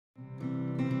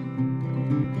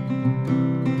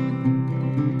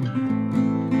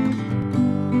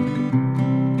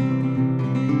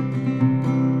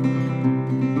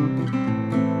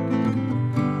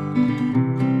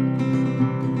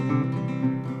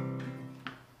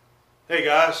Hey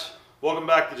guys, welcome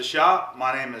back to the shop.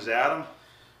 My name is Adam,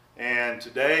 and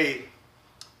today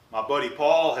my buddy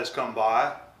Paul has come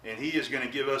by and he is going to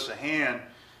give us a hand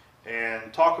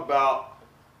and talk about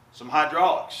some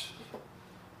hydraulics.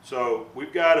 So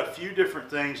we've got a few different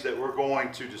things that we're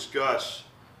going to discuss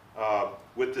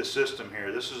with this system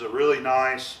here. This is a really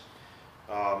nice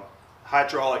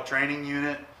hydraulic training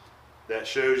unit that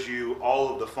shows you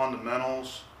all of the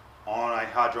fundamentals on a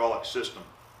hydraulic system.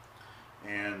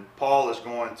 And Paul is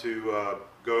going to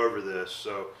go over this.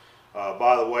 So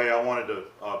by the way, I wanted to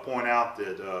point out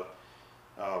that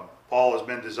Paul has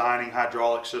been designing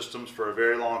hydraulic systems for a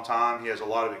very long time. He has a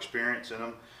lot of experience in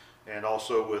them, and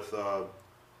also with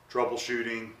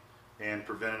troubleshooting and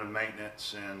preventative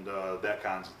maintenance and that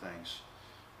kinds of things.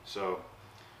 So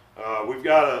we've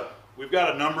got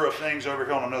a number of things over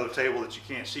here on another table that you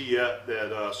can't see yet,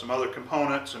 that some other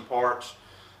components and parts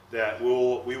that we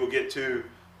will get to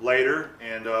later,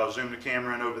 and zoom the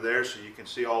camera in over there so you can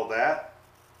see all that.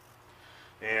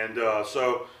 And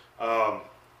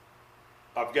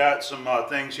I've got some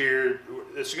things here.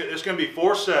 It's going to be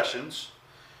 4 sessions,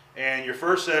 and your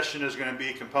first session is going to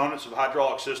be components of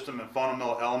hydraulic system and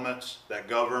fundamental elements that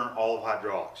govern all of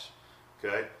hydraulics.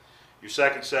 Okay. Your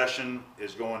second session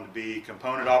is going to be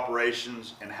component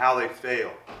operations and how they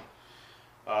fail.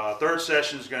 Third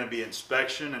session is going to be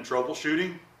inspection and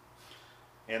troubleshooting.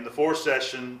 And the fourth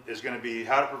session is going to be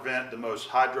how to prevent the most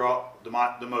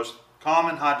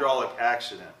common hydraulic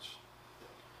accidents.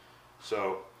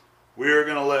 So we're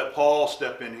going to let Paul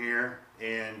step in here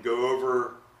and go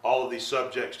over all of these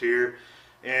subjects here.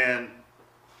 And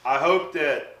I hope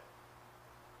that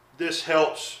this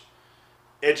helps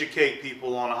educate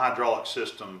people on a hydraulic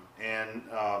system. And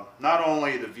not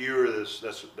only the viewer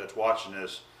that's watching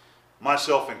this,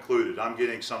 myself included. I'm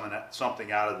getting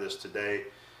something out of this today.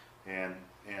 And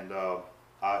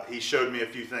he showed me a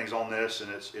few things on this,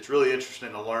 and it's really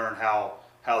interesting to learn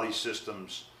how these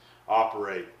systems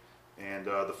operate and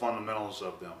the fundamentals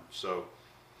of them. So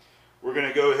we're going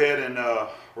to go ahead and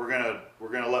we're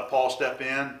going to let Paul step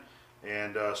in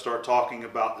and start talking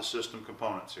about the system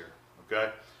components here.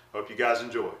 Okay, hope you guys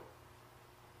enjoy.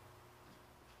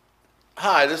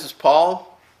 Hi, this is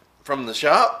Paul from the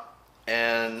shop,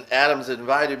 and Adam's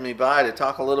invited me by to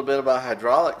talk a little bit about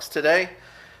hydraulics today.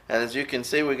 And as you can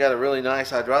see, we got a really nice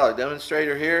hydraulic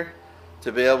demonstrator here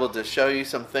to be able to show you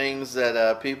some things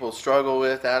that people struggle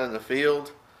with out in the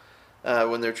field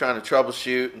when they're trying to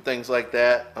troubleshoot and things like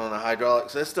that on a hydraulic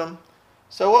system.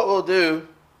 So what we'll do,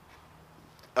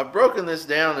 I've broken this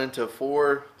down into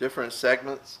 4 different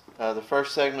segments. The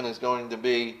first segment is going to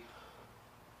be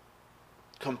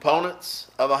components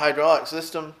of a hydraulic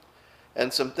system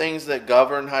and some things that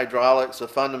govern hydraulics, the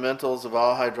fundamentals of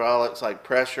all hydraulics like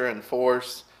pressure and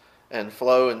force and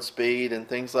flow and speed and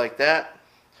things like that.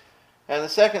 And the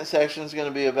second section is going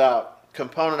to be about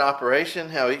component operation,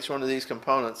 how each one of these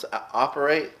components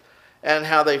operate and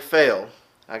how they fail.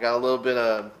 I got a little bit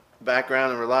of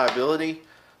background and reliability,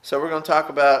 so we're going to talk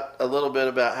about a little bit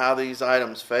about how these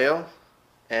items fail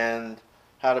and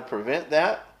how to prevent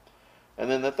that.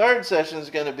 And then the third session is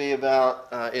going to be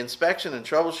about inspection and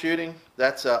troubleshooting.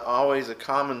 That's always a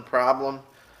common problem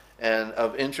and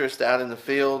of interest out in the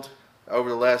field. Over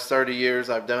the last 30 years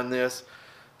I've done this.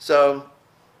 So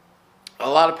a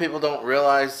lot of people don't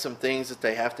realize some things that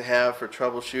they have to have for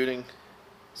troubleshooting.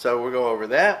 So we'll go over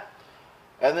that.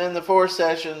 And then the fourth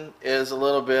session is a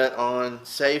little bit on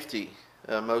safety,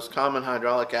 most common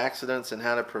hydraulic accidents and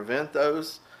how to prevent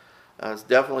those.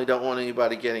 Definitely don't want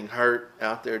anybody getting hurt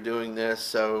out there doing this,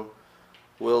 so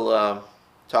we'll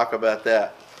talk about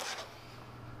that.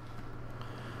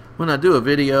 When I do a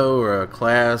video or a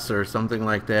class or something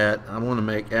like that, I want to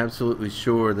make absolutely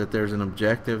sure that there's an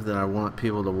objective that I want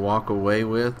people to walk away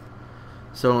with.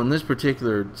 So in this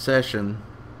particular session,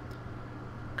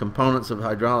 components of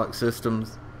hydraulic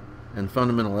systems and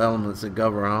fundamental elements that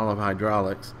govern all of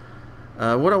hydraulics,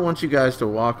 what I want you guys to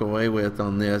walk away with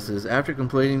on this is, after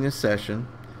completing this session,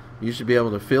 you should be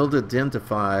able to field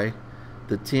identify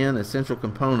the 10 essential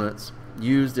components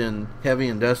used in heavy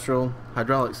industrial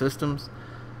hydraulic systems: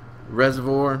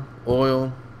 reservoir,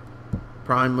 oil,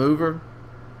 prime mover,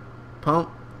 pump,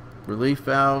 relief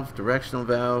valve, directional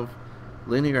valve,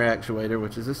 linear actuator,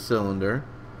 which is a cylinder,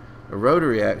 a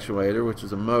rotary actuator, which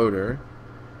is a motor,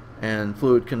 and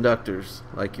fluid conductors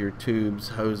like your tubes,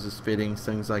 hoses, fittings,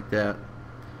 things like that.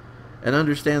 And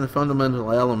understand the fundamental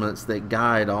elements that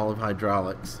guide all of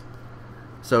hydraulics.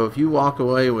 So if you walk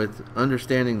away with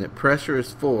understanding that pressure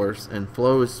is force and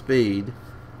flow is speed,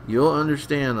 you'll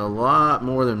understand a lot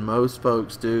more than most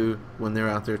folks do when they're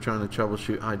out there trying to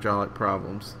troubleshoot hydraulic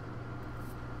problems.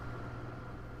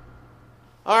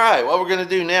 Alright, what we're going to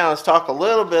do now is talk a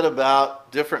little bit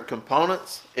about different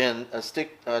components in a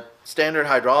standard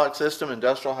hydraulic system,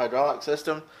 industrial hydraulic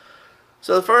system.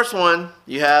 So the first one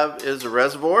you have is a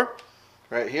reservoir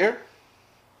right here.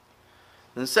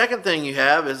 And the second thing you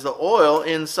have is the oil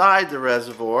inside the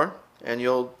reservoir, and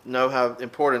you'll know how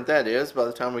important that is by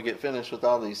the time we get finished with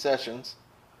all these sessions.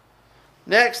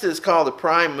 Next is called the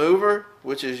prime mover,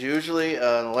 which is usually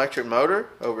an electric motor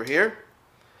over here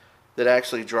that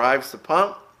actually drives the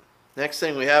pump. Next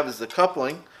thing we have is the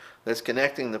coupling that's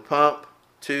connecting the pump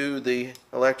to the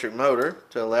electric motor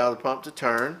to allow the pump to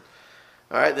turn.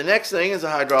 Alright, the next thing is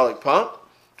a hydraulic pump.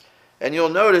 And you'll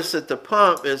notice that the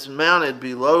pump is mounted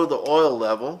below the oil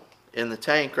level in the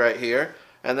tank right here.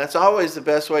 And that's always the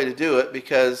best way to do it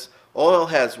because oil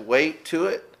has weight to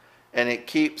it and it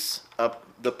keeps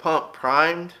the pump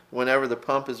primed whenever the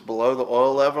pump is below the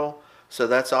oil level. So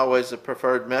that's always the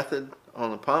preferred method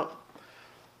on the pump.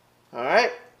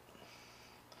 Alright.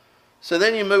 So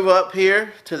then you move up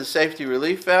here to the safety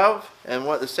relief valve, and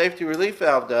what the safety relief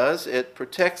valve does, it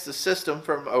protects the system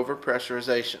from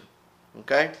overpressurization.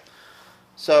 Okay?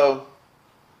 So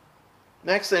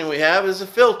next thing we have is the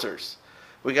filters.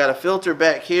 We got a filter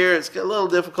back here. It's a little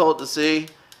difficult to see.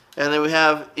 And then we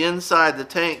have inside the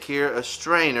tank here a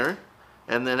strainer.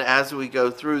 And then as we go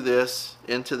through this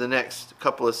into the next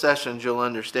couple of sessions, you'll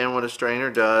understand what a strainer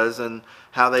does and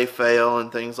how they fail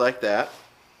and things like that.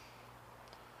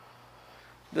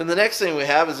 Then the next thing we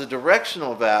have is a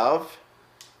directional valve.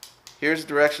 Here's a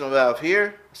directional valve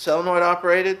here, solenoid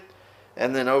operated.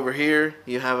 And then over here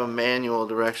you have a manual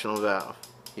directional valve.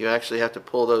 You actually have to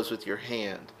pull those with your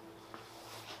hand.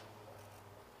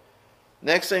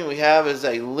 Next thing we have is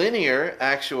a linear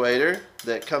actuator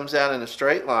that comes out in a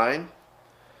straight line.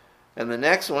 And the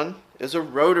next one is a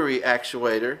rotary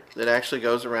actuator that actually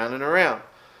goes around and around.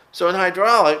 So in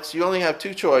hydraulics, you only have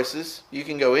two choices. You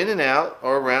can go in and out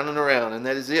or around and around, and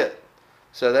that is it.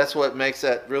 So that's what makes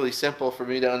that really simple for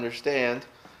me to understand,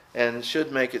 and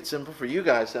should make it simple for you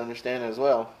guys to understand as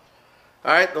well.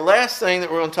 Alright, the last thing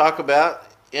that we're going to talk about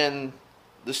in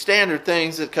the standard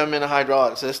things that come in a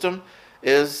hydraulic system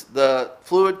is the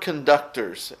fluid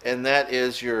conductors, and that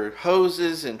is your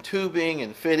hoses and tubing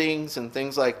and fittings and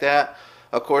things like that.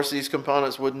 Of course, these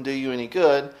components wouldn't do you any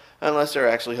good unless they're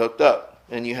actually hooked up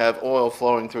and you have oil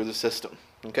flowing through the system.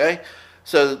 Okay,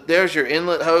 so there's your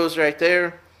inlet hose right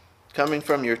there coming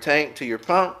from your tank to your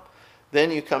pump.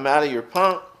 Then you come out of your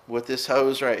pump with this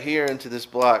hose right here into this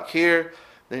block here.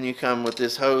 Then you come with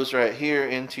this hose right here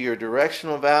into your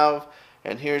directional valve.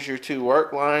 And here's your two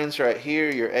work lines right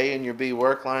here, your A and your B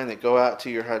work line that go out to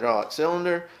your hydraulic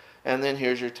cylinder. And then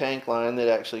here's your tank line that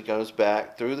actually goes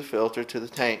back through the filter to the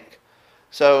tank.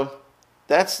 So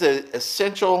that's the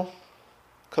essential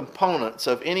components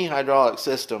of any hydraulic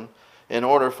system in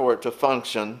order for it to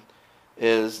function,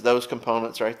 is those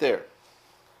components right there.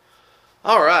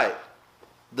 Alright,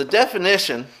 the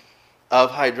definition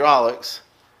of hydraulics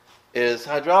is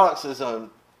a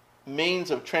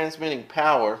means of transmitting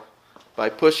power by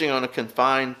pushing on a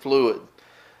confined fluid.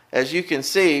 As you can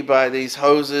see by these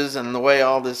hoses and the way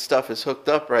all this stuff is hooked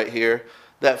up right here,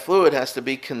 that fluid has to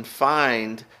be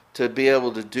confined to be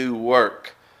able to do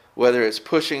work. Whether it's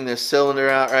pushing this cylinder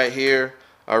out right here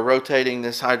or rotating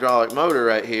this hydraulic motor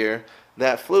right here,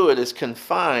 that fluid is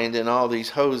confined in all these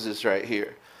hoses right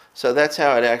here. So that's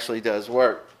how it actually does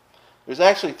work. There's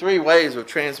actually three ways of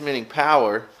transmitting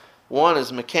power. One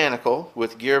is mechanical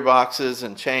with gearboxes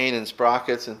and chain and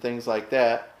sprockets and things like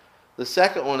that. The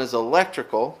second one is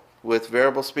electrical with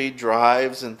variable speed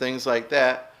drives and things like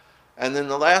that. And then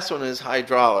the last one is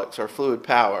hydraulics or fluid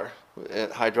power,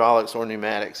 hydraulics or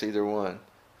pneumatics, either one.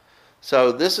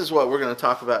 So this is what we're going to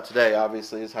talk about today,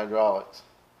 obviously, is hydraulics.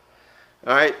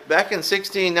 Alright, back in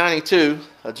 1692,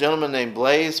 a gentleman named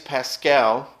Blaise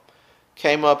Pascal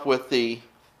came up with the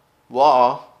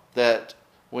law that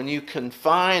when you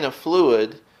confine a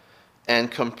fluid and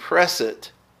compress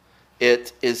it,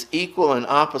 it is equal and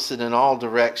opposite in all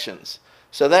directions.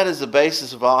 So that is the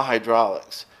basis of all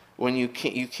hydraulics. When you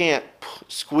can't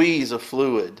squeeze a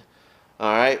fluid.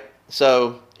 Alright,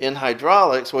 so in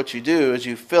hydraulics, what you do is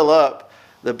you fill up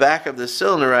the back of the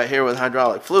cylinder right here with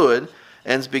hydraulic fluid,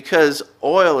 and it's because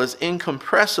oil is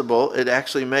incompressible, it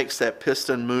actually makes that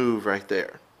piston move right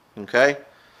there. Okay?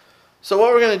 So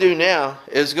what we're going to do now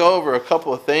is go over a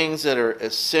couple of things that are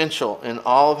essential in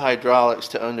all of hydraulics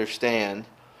to understand.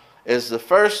 The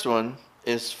first one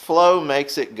is flow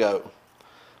makes it go.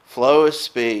 Flow is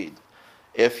speed.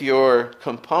 If your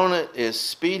component is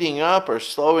speeding up or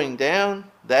slowing down,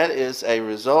 that is a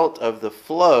result of the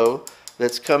flow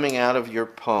that's coming out of your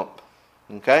pump.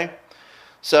 Okay?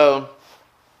 So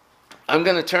I'm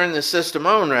going to turn this system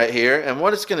on right here, and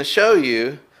what it's going to show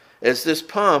you is this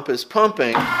pump is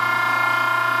pumping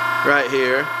right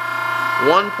here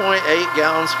 1.8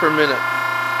 gallons per minute.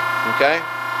 Okay,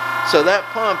 so that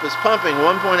pump is pumping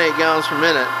 1.8 gallons per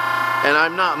minute, and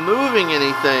I'm not moving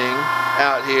anything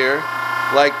out here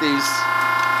like these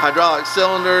hydraulic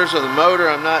cylinders or the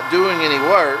motor. I'm not doing any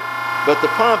work, but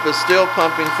the pump is still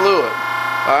pumping fluid.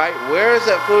 Alright, where is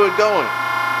that fluid going?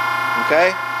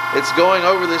 Okay, it's going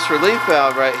over this relief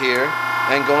valve right here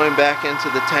and going back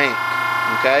into the tank,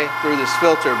 okay, through this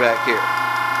filter back here.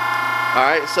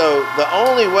 Alright, so the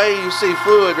only way you see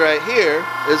fluid right here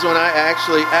is when I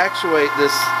actually actuate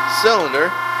this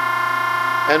cylinder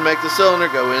and make the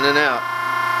cylinder go in and out.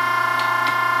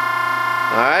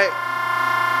 Alright,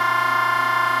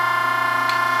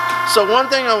 so one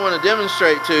thing I want to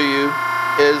demonstrate to you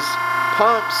is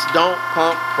pumps don't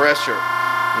pump pressure.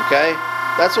 Okay,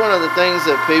 that's one of the things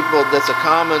that that's a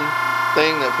common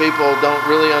thing that people don't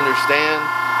really understand.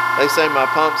 They say my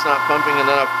pump's not pumping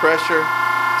enough pressure.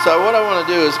 So what I want to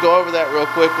do is go over that real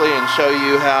quickly and show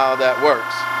you how that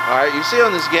works. Alright, you see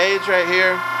on this gauge right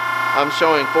here, I'm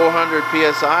showing 400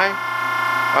 psi.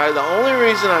 Alright, the only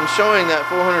reason I'm showing that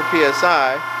 400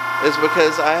 psi is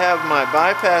because I have my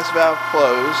bypass valve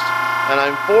closed and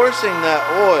I'm forcing that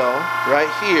oil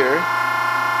right here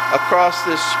across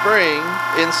this spring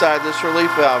inside this relief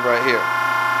valve right here.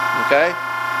 Okay,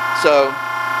 so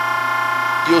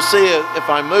you'll see if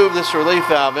I move this relief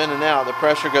valve in and out, the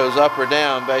pressure goes up or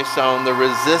down based on the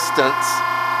resistance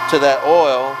to that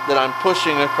oil that I'm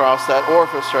pushing across that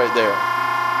orifice right there.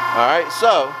 Alright,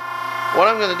 so what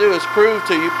I'm going to do is prove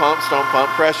to you pumps don't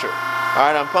pump pressure.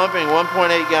 Alright, I'm pumping 1.8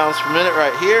 gallons per minute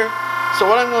right here. So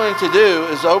what I'm going to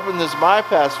do is open this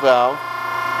bypass valve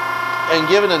and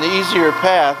give it an easier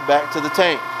path back to the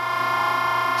tank.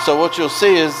 So what you'll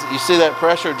see is, you see that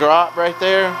pressure drop right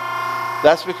there?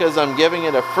 That's because I'm giving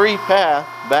it a free path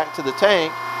back to the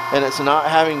tank and it's not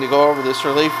having to go over this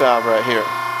relief valve right here.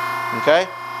 Okay?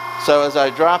 So as I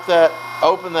drop that,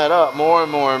 open that up more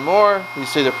and more and more, you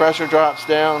see the pressure drops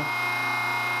down,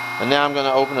 and now I'm going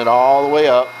to open it all the way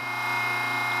up.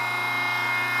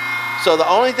 So the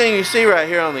only thing you see right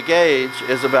here on the gauge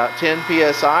is about 10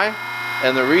 psi,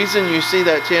 and the reason you see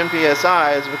that 10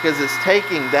 psi is because it's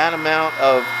taking that amount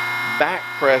of back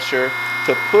pressure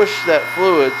to push that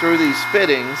fluid through these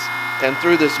fittings and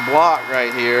through this block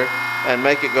right here and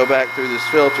make it go back through this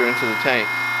filter into the tank.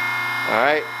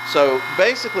 Alright, so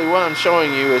basically what I'm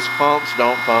showing you is pumps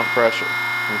don't pump pressure.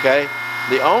 Okay,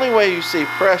 the only way you see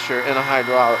pressure in a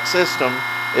hydraulic system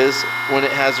is when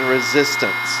it has a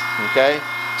resistance. Okay,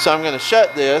 so I'm going to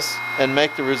shut this and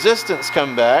make the resistance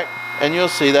come back, and you'll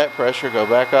see that pressure go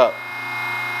back up.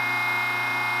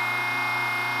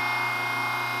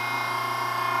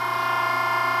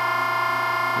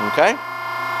 Okay,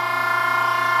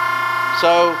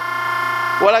 so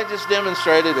what I just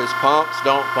demonstrated is pumps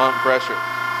don't pump pressure.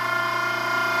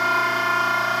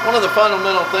 One of the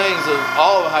fundamental things of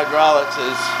all of hydraulics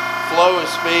is flow is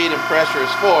speed and pressure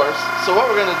is force. So what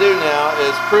we're going to do now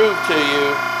is prove to you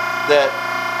that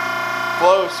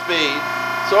flow is speed.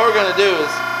 So what we're going to do is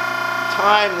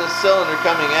time this cylinder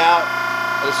coming out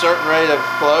at a certain rate of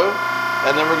flow,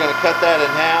 and then we're going to cut that in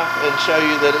half and show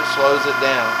you that it slows it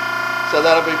down. So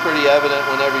that'll be pretty evident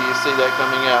whenever you see that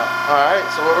coming out. Alright,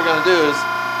 so what we're going to do is,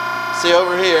 see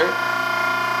over here,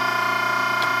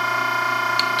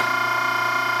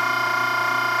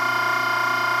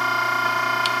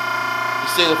 you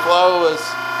see the flow is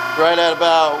right at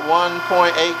about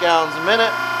 1.8 gallons a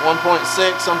minute, 1.6,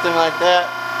 something like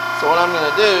that. So what I'm going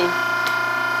to do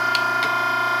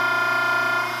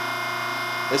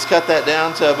is cut that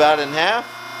down to about in half,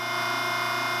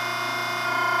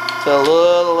 to a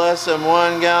little less than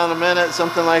 1 gallon a minute,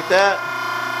 something like that.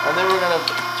 And then we're going to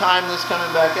time this coming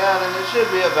back out, and it should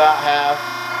be about half.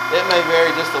 It may vary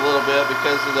just a little bit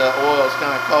because of the oil is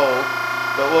kind of cold,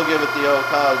 but we'll give it the old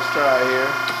college try here.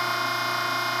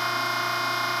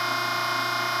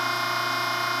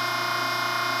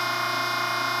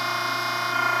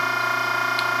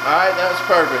 Alright, that was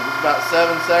perfect. It's about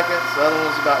 7 seconds. The other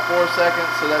one's about 4 seconds,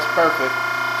 so that's perfect.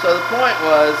 So the point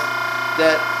was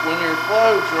that when your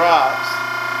flow drops,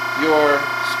 your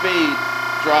speed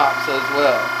drops as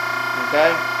well.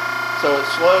 Okay? So it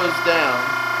slows down.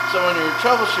 So when you're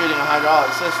troubleshooting a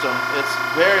hydraulic system, it's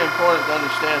very important to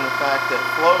understand the fact that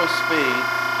flow is speed,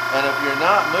 and if you're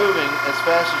not moving as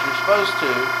fast as you're supposed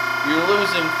to, you're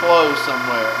losing flow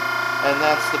somewhere. And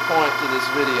that's the point to this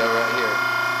video right here.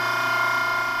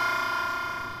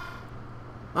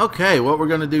 Okay, what we're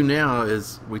going to do now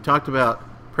is, we talked about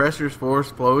pressure is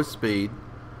force, flow is speed.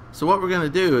 So what we're going to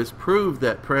do is prove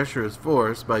that pressure is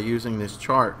force by using this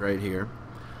chart right here.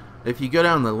 If you go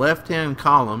down the left-hand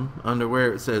column under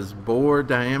where it says bore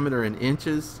diameter in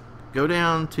inches, go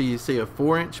down till you see a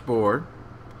 4-inch bore,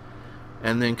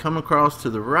 and then come across to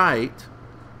the right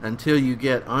until you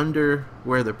get under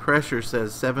where the pressure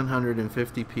says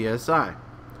 750 psi.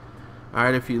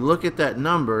 Alright, if you look at that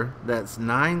number, that's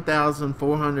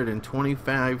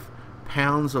 9,425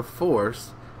 pounds of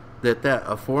force that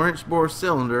a 4-inch bore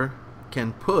cylinder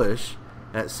can push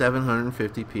at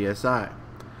 750 psi.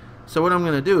 So what I'm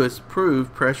going to do is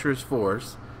prove pressure is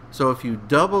force. So if you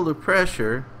double the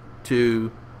pressure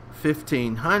to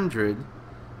 1500,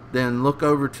 then look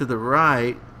over to the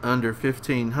right under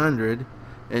 1500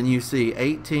 and you see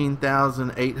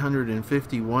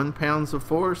 18,851 pounds of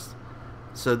force.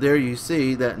 So there you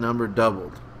see that number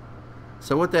doubled.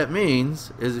 So what that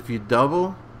means is if you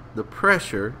double the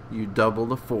pressure, you double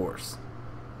the force.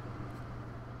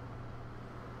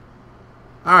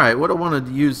 Alright, what I wanted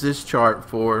to use this chart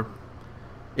for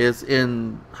is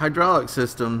in hydraulic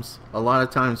systems, a lot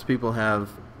of times people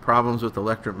have problems with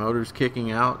electric motors kicking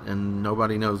out and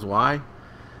nobody knows why.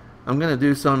 I'm going to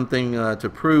do something to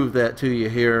prove that to you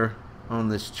here on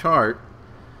this chart.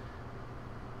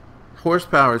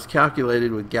 Horsepower is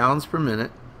calculated with gallons per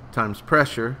minute times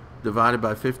pressure divided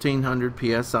by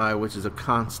 1500 psi, which is a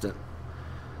constant.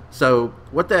 So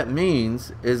what that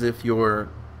means is if your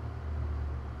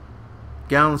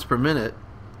gallons per minute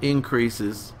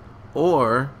increases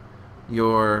or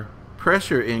your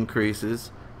pressure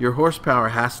increases, your horsepower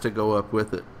has to go up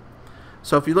with it.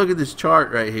 So if you look at this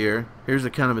chart right here, here's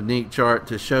a kind of a neat chart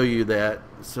to show you that,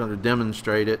 sort of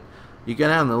demonstrate it. You go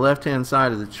down the left hand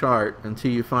side of the chart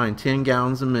until you find 10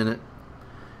 gallons a minute,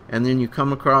 and then you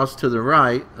come across to the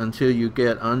right until you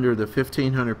get under the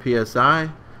 1500 psi,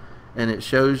 and it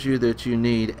shows you that you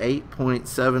need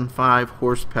 8.75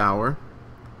 horsepower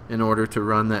in order to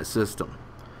run that system.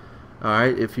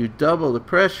 Alright, if you double the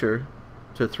pressure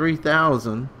to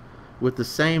 3000 with the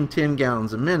same 10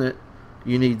 gallons a minute,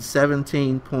 you need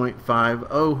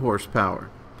 17.50 horsepower.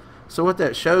 So what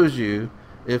that shows you,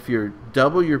 if you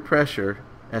double your pressure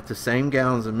at the same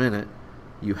gallons a minute,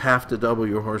 you have to double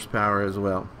your horsepower as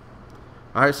well.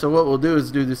 Alright, so what we'll do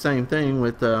is do the same thing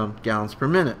with gallons per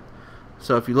minute.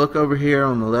 So if you look over here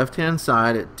on the left hand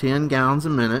side at 10 gallons a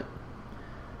minute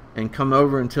and come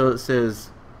over until it says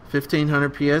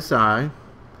 1500 psi,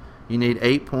 you need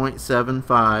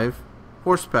 8.75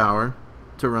 horsepower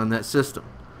to run that system.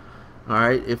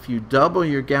 Alright, if you double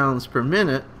your gallons per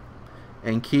minute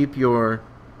and keep your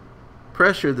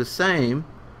pressure the same,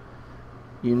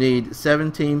 you need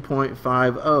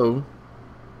 17.50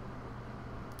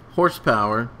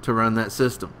 horsepower to run that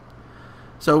system.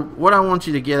 So what I want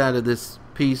you to get out of this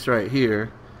piece right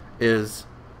here is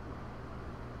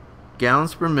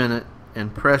gallons per minute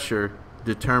and pressure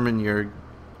determine your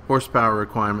horsepower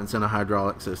requirements in a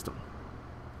hydraulic system.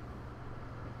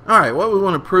 Alright, what we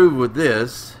want to prove with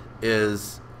this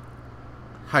is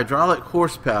hydraulic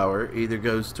horsepower either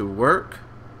goes to work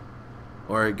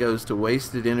or it goes to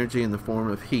wasted energy in the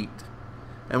form of heat.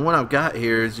 And what I've got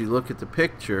here is, you look at the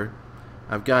picture,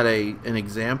 I've got an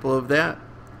example of that.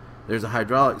 There's a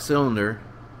hydraulic cylinder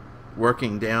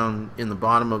working down in the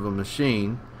bottom of a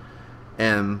machine,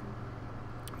 and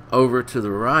over to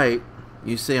the right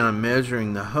you see I'm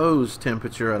measuring the hose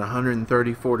temperature at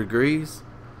 134 degrees.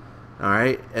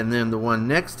 Alright, and then the one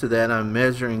next to that I'm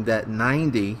measuring that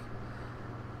 90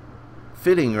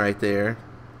 fitting right there,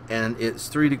 and it's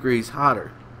 3 degrees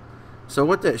hotter. So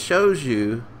what that shows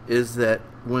you is that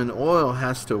when oil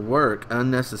has to work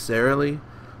unnecessarily,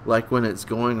 like when it's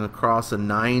going across a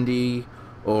 90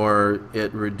 or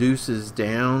it reduces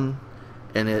down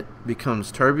and it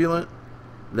becomes turbulent,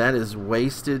 that is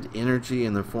wasted energy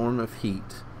in the form of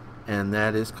heat, and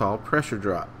that is called pressure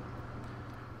drop.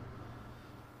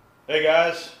 Hey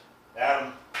guys,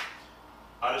 Adam.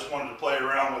 I just wanted to play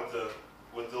around with the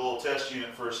little test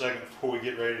unit for a second before we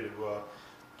get ready to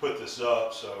put this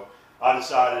up. So I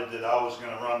decided that I was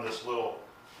going to run this little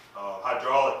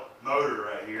hydraulic motor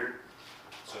right here.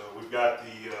 So we've got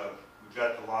the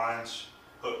lines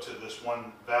hooked to this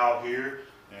one valve here,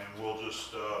 and we'll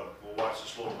watch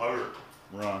this little motor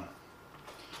run.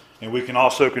 And we can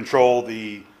also control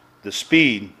the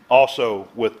speed also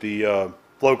with the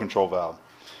flow control valve.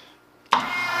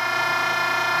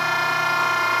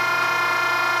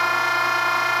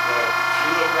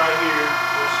 Right here,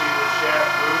 we'll see the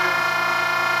shaft moving.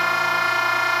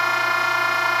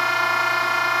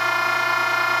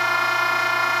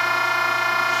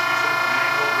 Just using the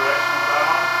manual directional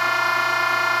valve.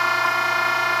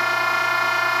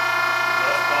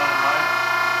 That's fun, right?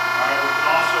 Alright, we can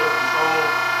also control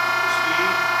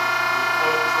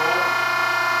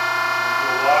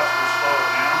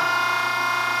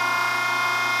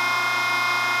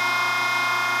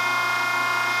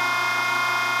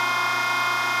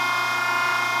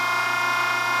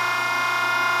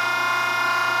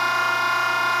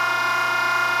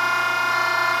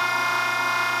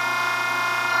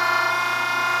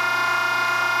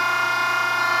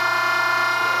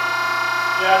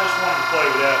I just wanted to play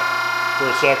with that for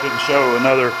a second and show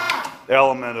another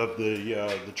element of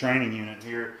the training unit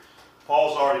here.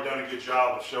 Paul's already done a good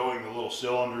job of showing the little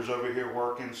cylinders over here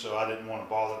working, so I didn't want to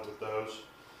bother with those.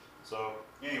 So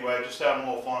anyway, just having a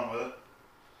little fun with it.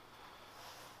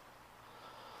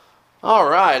 All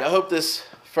right, I hope this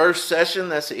first session,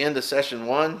 that's the end of session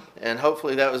 1, and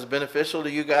hopefully that was beneficial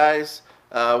to you guys.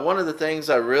 One of the things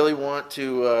I really want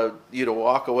to you to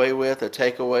walk away with, a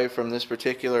takeaway from this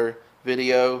particular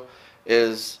video,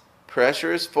 is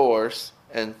pressure is force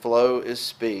and flow is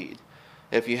speed.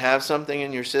 If you have something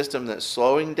in your system that's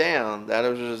slowing down, that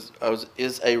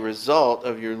is a result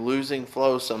of your losing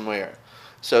flow somewhere.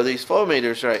 So these flow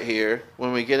meters right here,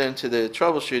 when we get into the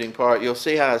troubleshooting part, you'll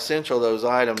see how essential those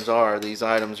items are, these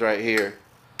items right here.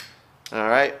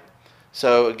 Alright,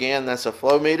 so again, that's a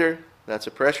flow meter, that's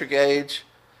a pressure gauge,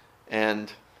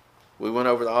 and we went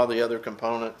over all the other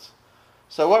components.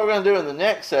 So what we're going to do in the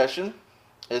next session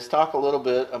is talk a little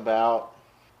bit about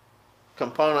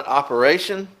component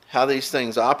operation, how these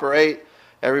things operate.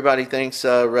 Everybody thinks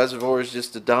reservoir is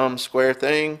just a dumb square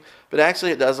thing, but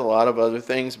actually it does a lot of other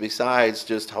things besides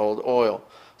just hold oil.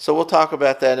 So we'll talk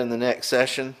about that in the next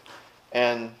session.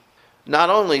 And not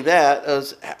only that,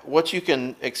 as what you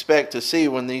can expect to see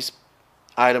when these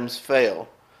items fail.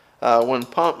 When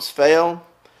pumps fail,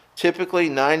 typically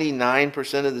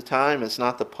 99% of the time it's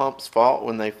not the pump's fault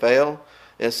when they fail.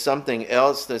 It's something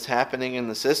else that's happening in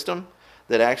the system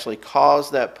that actually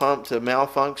caused that pump to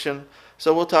malfunction.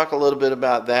 So we'll talk a little bit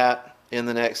about that in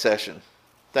the next session.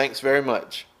 Thanks very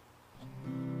much.